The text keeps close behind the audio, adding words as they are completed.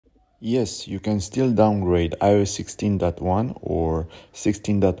Yes, you can still downgrade iOS 16.1 or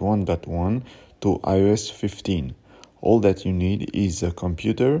 16.1.1 to iOS 15. All that you need is a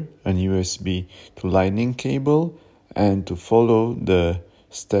computer, an USB to Lightning cable, and to follow the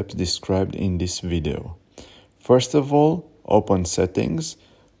steps described in this video. First of all, open Settings,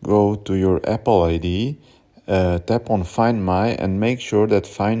 go to your Apple ID, tap on Find My, and make sure that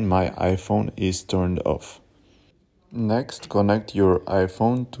Find My iPhone is turned off. Next, connect your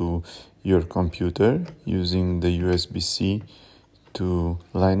iPhone to your computer using the USB-C to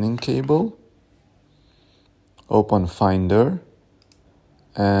Lightning cable. Open Finder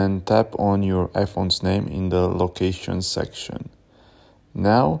and tap on your iPhone's name in the Location section.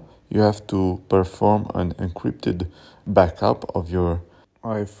 Now you have to perform an encrypted backup of your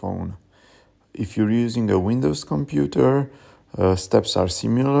iPhone. If you're using a Windows computer, steps are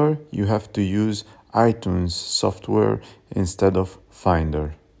similar. You have to use iTunes software instead of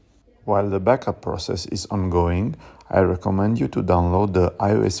Finder. While the backup process is ongoing, I recommend you to download the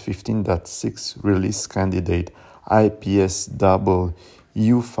iOS 15.6 release candidate IPSW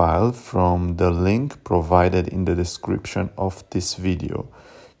file from the link provided in the description of this video.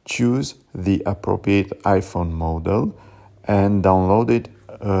 Choose the appropriate iPhone model and download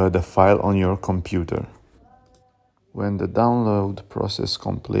the file on your computer. When the download process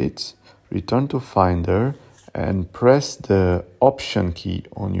completes, return to Finder and press the Option key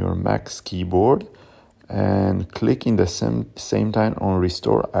on your Mac's keyboard and click in the same time on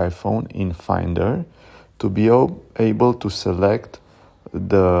Restore iPhone in Finder to be able to select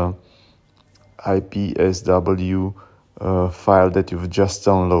the IPSW file that you've just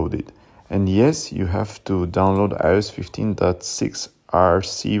downloaded. And yes, you have to download iOS 15.6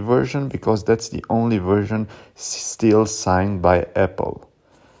 RC version because that's the only version still signed by Apple.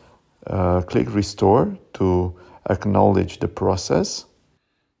 Click Restore to acknowledge the process.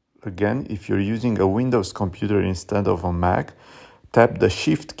 Again, if you're using a Windows computer instead of a Mac, tap the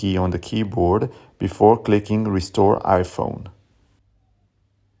Shift key on the keyboard before clicking Restore iPhone.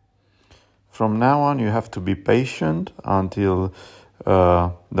 From now on, you have to be patient until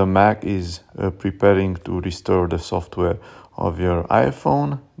the Mac is preparing to restore the software of your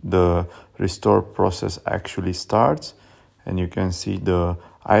iPhone. The restore process actually starts, and you can see the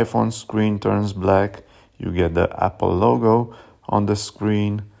iPhone screen turns black. You get the Apple logo on the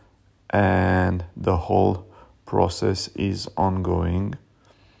screen, and the whole process is ongoing.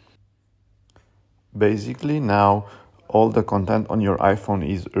 Basically, now all the content on your iPhone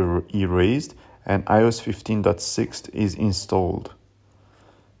is erased and iOS 15.6 is installed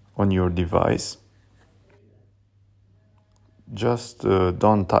on your device. Just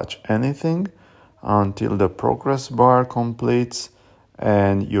don't touch anything until the progress bar completes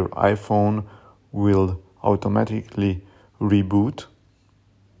and your iPhone will automatically reboot.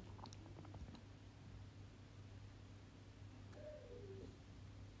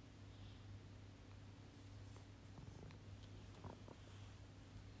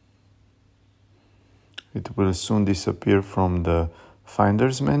 It will soon disappear from the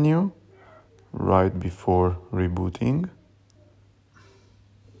Finders menu right before rebooting,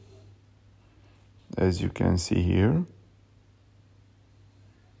 as you can see here.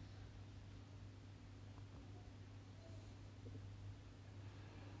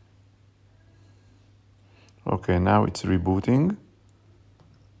 Okay, now it's rebooting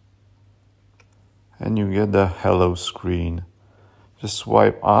and you get the hello screen. Just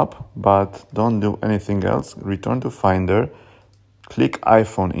swipe up, but don't do anything else. Return to Finder, click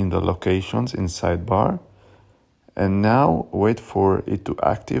iPhone in the locations in sidebar, and now wait for it to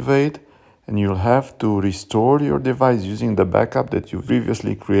activate, and you'll have to restore your device using the backup that you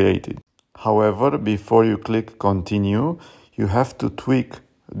previously created. However, before you click continue, you have to tweak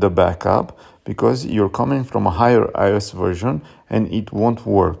the backup because you're coming from a higher iOS version and it won't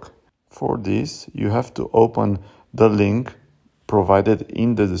work. For this, you have to open the link provided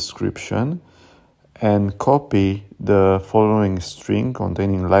in the description and copy the following string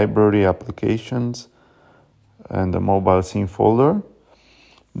containing library applications and the mobile scene folder.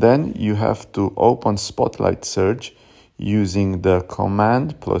 Then you have to open Spotlight Search using the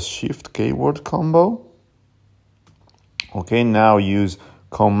Command plus Shift keyword combo. Okay, now use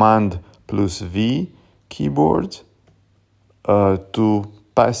Command plus V keyboard to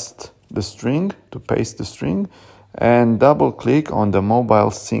paste the string, and double click on the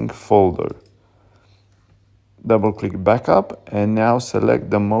mobile sync folder. Double click backup and now select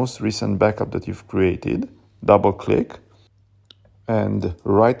the most recent backup that you've created. Double click and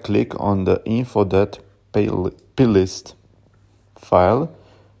right click on the info.plist file.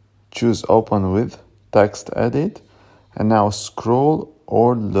 Choose open with text edit and now scroll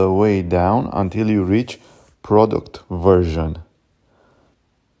all the way down until you reach product version.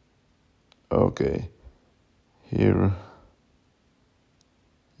 Okay, here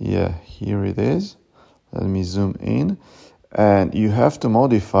it is. Let me zoom in. And you have to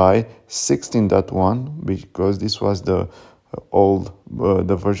modify 16.1 because this was the old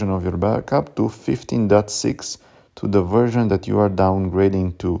the version of your backup to 15.6 to the version that you are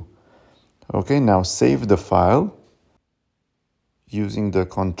downgrading to. Okay, now save the file using the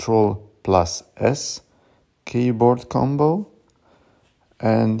Ctrl+S keyboard combo,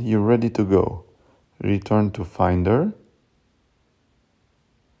 and you're ready to go. Return to Finder.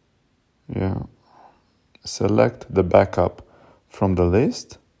 Select the backup from the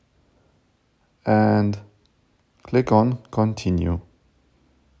list and click on Continue.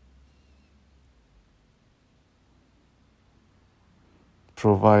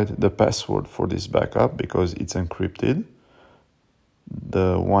 Provide the password for this backup because it's encrypted,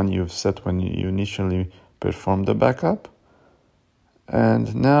 the one you've set when you initially performed the backup.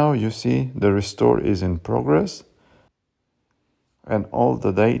 And now you see the restore is in progress, and all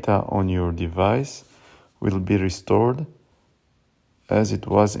the data on your device will be restored as it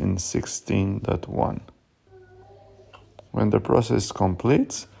was in 16.1. When the process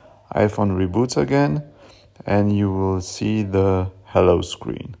completes, iPhone reboots again, and you will see the hello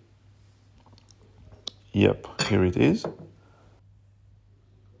screen. Yep, here it is.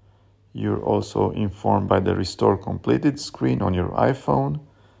 You're also informed by the restore completed screen on your iPhone,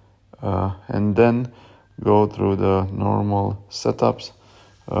 and then go through the normal setups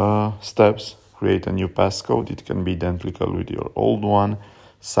steps. Create a new passcode. It can be identical with your old one.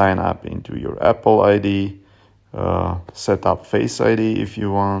 Sign up into your Apple ID. Set up Face ID if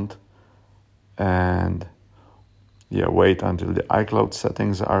you want. And wait until the iCloud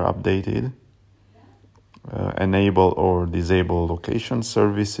settings are updated. Enable or disable location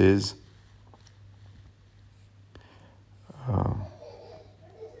services.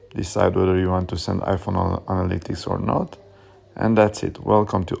 Decide whether you want to send iPhone analytics or not. And that's it.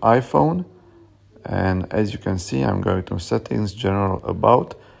 Welcome to iPhone. And as you can see, I'm going to settings, general,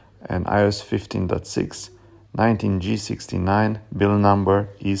 about, and iOS 15.6, 19G69 build number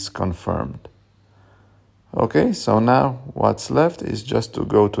is confirmed. Okay, so now what's left is just to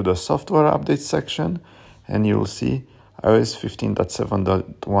go to the software update section, and you'll see iOS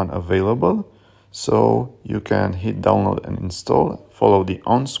 15.7.1 available. So you can hit download and install, follow the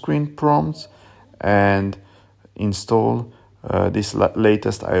on-screen prompts, and install this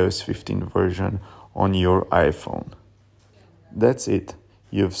latest iOS 15 version on your iPhone. That's it.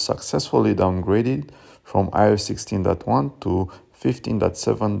 You've successfully downgraded from iOS 16.1 to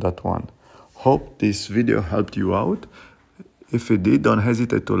 15.7.1. Hope this video helped you out. If it did, don't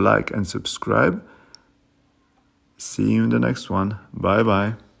hesitate to like and subscribe. See you in the next one. Bye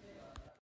bye.